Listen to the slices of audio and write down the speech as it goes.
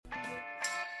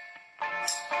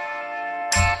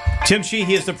Tim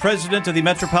Sheehy is the president of the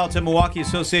Metropolitan Milwaukee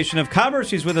Association of Commerce.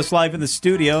 He's with us live in the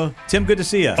studio. Tim, good to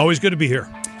see you. Always good to be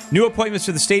here. New appointments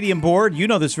to the stadium board. You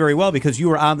know this very well because you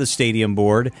were on the stadium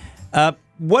board.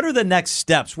 What are the next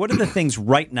steps? What are the things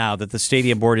right now that the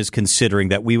stadium board is considering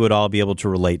that we would all be able to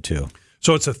relate to?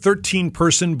 So it's a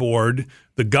 13-person board.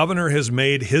 The governor has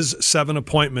made his 7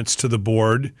 appointments to the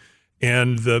board,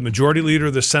 and the majority leader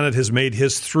of the Senate has made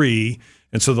his 3,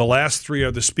 and so the last 3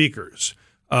 are the speakers.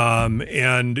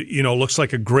 And, you know, looks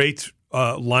like a great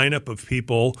lineup of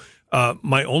people.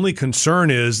 My only concern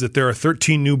is that there are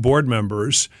 13 new board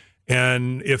members,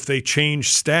 and if they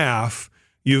change staff,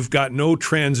 you've got no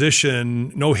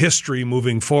transition, no history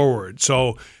moving forward.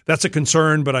 So that's a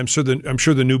concern, but I'm sure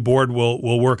the new board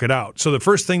will work it out. So the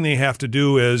first thing they have to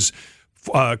do is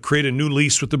create a new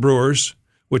lease with the Brewers,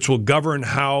 which will govern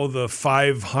how the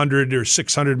 $500 or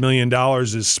 $600 million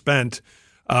is spent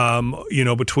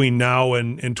between now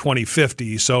and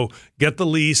 2050. So get the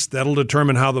lease. That'll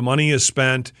determine how the money is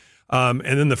spent. And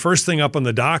then the first thing up on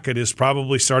the docket is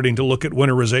probably starting to look at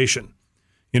winterization.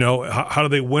 You know, how do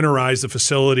they winterize the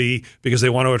facility because they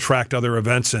want to attract other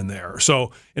events in there?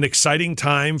 So an exciting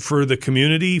time for the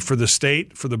community, for the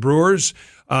state, for the Brewers,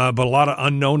 but a lot of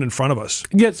unknown in front of us.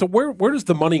 Yeah, so where does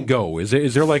the money go? Is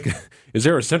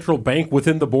there a central bank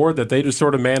within the board that they just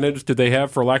sort of manage? Do they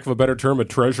have, for lack of a better term, a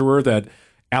treasurer that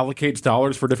allocates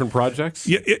dollars for different projects?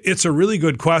 Yeah, it's a really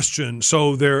good question.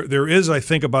 So there is, I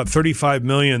think, about $35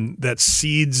 million that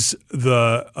seeds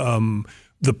the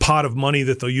pot of money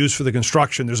that they'll use for the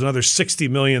construction. There's another $60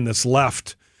 million that's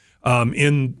left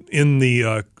in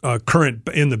the current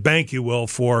in the bank, you will.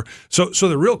 So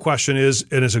the real question is,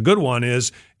 and it's a good one,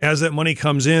 is as that money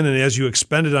comes in and as you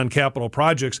expend it on capital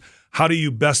projects, how do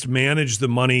you best manage the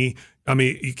money? I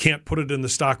mean, you can't put it in the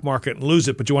stock market and lose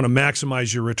it, but you want to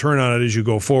maximize your return on it as you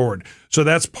go forward. So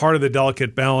that's part of the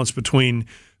delicate balance between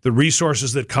the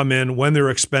resources that come in, when they're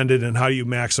expended, and how do you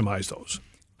maximize those.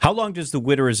 How long does the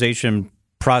winterization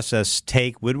process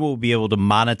take? When will we be able to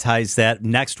monetize that?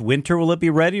 Next winter, will it be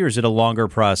ready, or is it a longer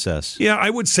process? Yeah, I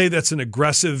would say that's an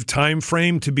aggressive time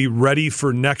frame to be ready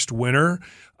for next winter,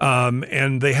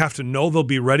 and they have to know they'll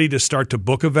be ready to start to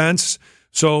book events.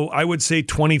 So I would say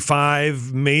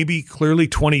 25, maybe clearly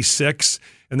 26,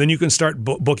 and then you can start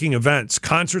booking events.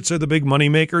 Concerts are the big money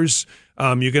makers.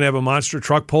 You can have a monster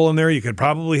truck pull in there. You could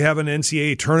probably have an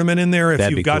NCAA tournament in there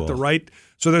if you've got the right.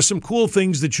 So there's some cool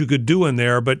things that you could do in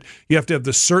there, but you have to have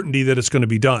the certainty that it's going to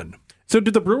be done. So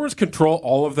do the Brewers control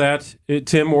all of that,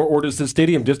 Tim, or does the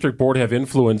Stadium District Board have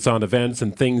influence on events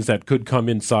and things that could come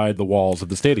inside the walls of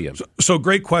the stadium? So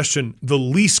great question. The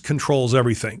lease controls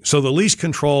everything. So the lease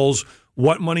controls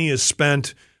what money is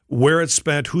spent, where it's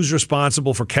spent, who's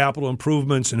responsible for capital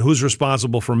improvements, and who's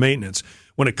responsible for maintenance.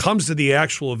 When it comes to the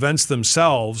actual events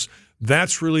themselves,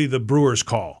 that's really the Brewers'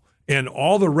 call. And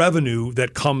all the revenue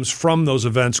that comes from those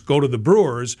events go to the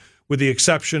Brewers, with the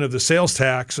exception of the sales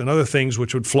tax and other things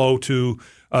which would flow to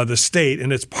the state.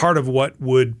 And it's part of what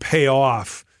would pay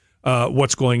off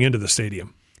what's going into the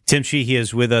stadium. Tim Sheehy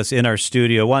is with us in our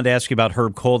studio. I wanted to ask you about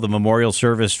Herb Kohl. The memorial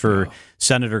service for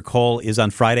Senator Kohl is on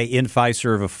Friday in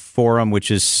Fiserv Forum,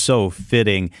 which is so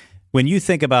fitting. When you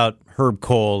think about Herb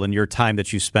Kohl and your time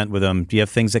that you spent with him, do you have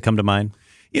things that come to mind?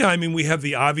 Yeah, I mean, we have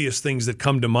the obvious things that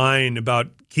come to mind about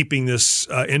keeping this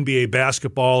NBA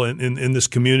basketball in this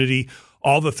community,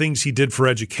 all the things he did for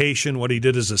education, what he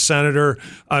did as a senator.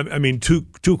 I mean, two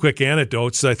quick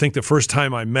anecdotes. I think the first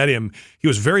time I met him, he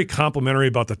was very complimentary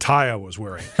about the tie I was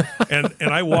wearing. And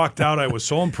I walked out, I was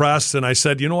so impressed, and I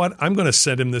said, you know what, I'm going to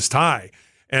send him this tie.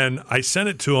 And I sent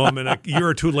it to him, and a year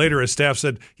or two later, his staff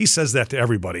said, he says that to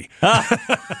everybody.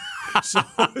 So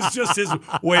it was just his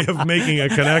way of making a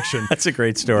connection. That's a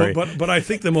great story. But I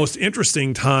think the most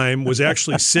interesting time was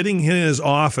actually sitting in his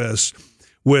office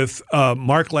with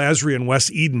Mark Lasry and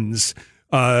Wes Edens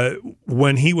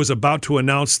when he was about to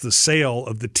announce the sale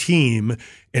of the team,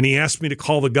 and he asked me to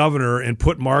call the governor and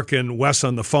put Mark and Wes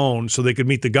on the phone so they could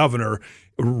meet the governor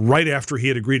right after he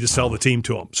had agreed to sell the team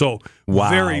to him. So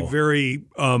very, very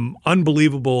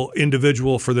unbelievable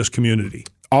individual for this community.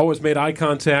 Always made eye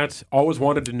contact, always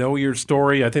wanted to know your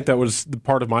story. I think that was the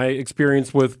part of my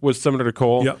experience with Senator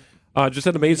Kohl. Yep. Just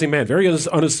an amazing man, very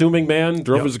unassuming man,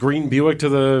 drove his green Buick to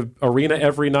the arena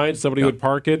every night. Somebody would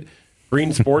park it,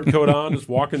 green sport coat on, just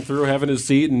walking through, having his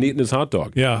seat and eating his hot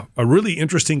dog. Yeah, a really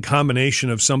interesting combination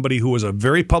of somebody who was a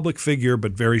very public figure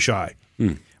but very shy.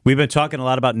 We've been talking a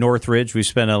lot about Northridge. We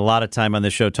spent a lot of time on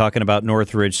this show talking about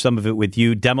Northridge, some of it with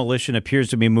you. Demolition appears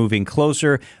to be moving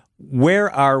closer. Where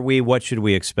are we? What should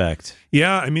we expect?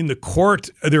 Yeah, I mean, the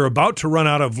court, they're about to run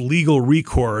out of legal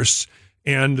recourse,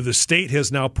 and the state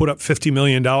has now put up $50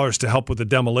 million to help with the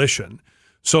demolition.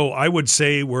 So I would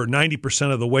say we're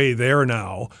 90% of the way there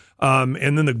now.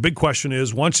 And then the big question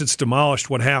is, once it's demolished,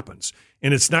 what happens?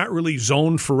 And it's not really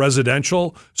zoned for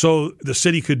residential. So the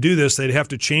city could do this. They'd have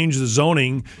to change the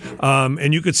zoning.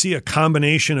 And you could see a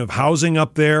combination of housing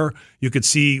up there. You could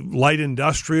see light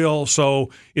industrial.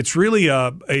 So it's really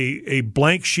a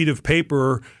blank sheet of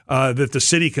paper that the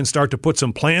city can start to put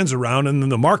some plans around. And then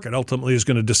the market ultimately is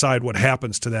going to decide what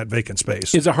happens to that vacant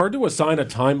space. Is it hard to assign a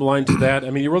timeline to that? I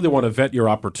mean, you really want to vet your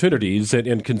opportunities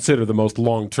and consider the most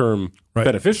long-term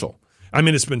beneficial. I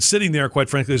mean, it's been sitting there, quite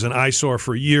frankly, as an eyesore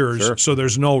for years, Sure. So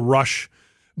there's no rush.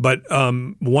 But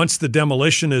once the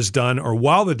demolition is done, or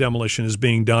while the demolition is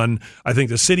being done, I think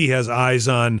the city has eyes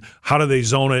on how do they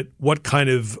zone it, what kind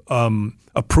of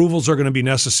approvals are going to be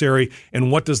necessary,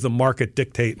 and what does the market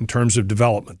dictate in terms of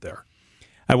development there.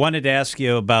 I wanted to ask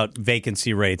you about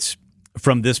vacancy rates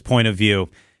from this point of view.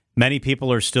 Many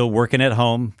people are still working at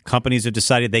home. Companies have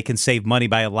decided they can save money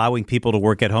by allowing people to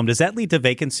work at home. Does that lead to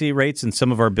vacancy rates in some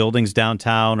of our buildings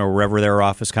downtown or wherever there are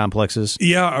office complexes?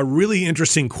 Yeah, a really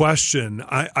interesting question.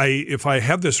 If I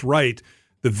have this right,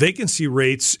 the vacancy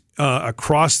rates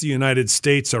across the United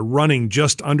States are running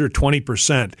just under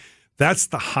 20%. That's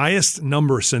the highest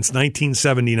number since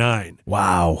 1979.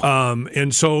 Wow.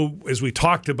 And so, as we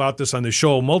talked about this on the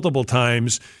show multiple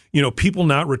times, people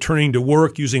not returning to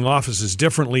work, using offices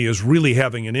differently is really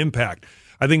having an impact.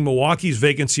 I think Milwaukee's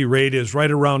vacancy rate is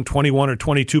right around 21 or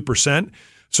 22%.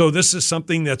 So this is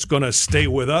something that's going to stay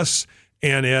with us.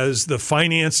 And as the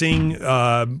financing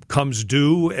comes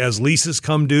due, as leases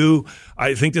come due,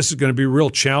 I think this is going to be a real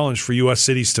challenge for U.S.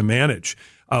 cities to manage.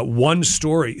 One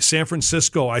story, San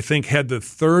Francisco, I think, had the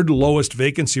third lowest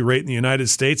vacancy rate in the United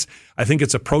States. I think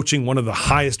it's approaching one of the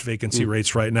highest vacancy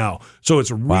rates right now. So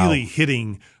it's really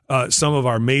hitting some of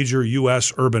our major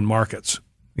U.S. urban markets.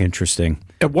 Interesting.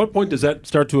 At what point does that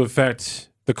start to affect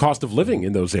the cost of living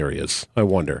in those areas, I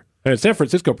wonder? And San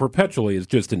Francisco perpetually is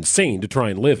just insane to try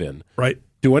and live in. Right.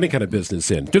 Do any kind of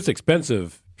business in. Just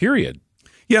expensive, period.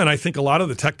 Yeah, and I think a lot of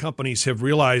the tech companies have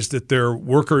realized that their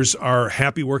workers are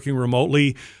happy working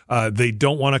remotely. They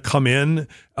don't want to come in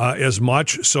as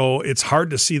much. So it's hard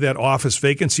to see that office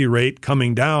vacancy rate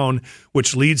coming down,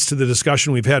 which leads to the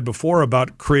discussion we've had before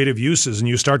about creative uses. And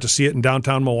you start to see it in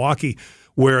downtown Milwaukee,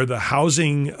 where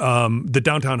the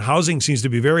downtown housing seems to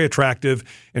be very attractive,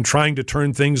 and trying to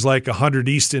turn things like 100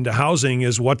 East into housing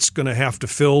is what's going to have to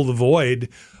fill the void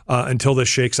until this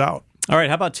shakes out. All right,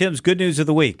 how about Tim's good news of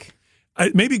the week?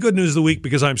 Maybe good news of the week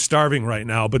because I'm starving right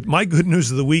now, but my good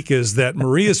news of the week is that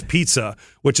Maria's Pizza,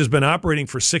 which has been operating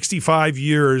for 65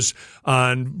 years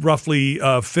on roughly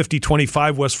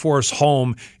 5025 West Forest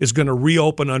Home, is going to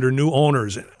reopen under new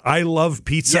owners. I love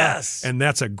pizza, and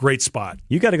that's a great spot.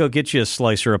 You got to go get you a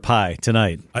slice or a pie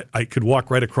tonight. I could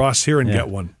walk right across here and get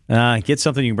one. Get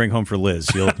something you can bring home for Liz.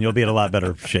 You'll be in a lot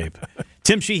better shape.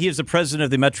 Tim Sheehy is the president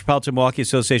of the Metropolitan Milwaukee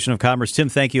Association of Commerce. Tim,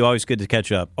 thank you. Always good to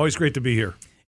catch up. Always great to be here.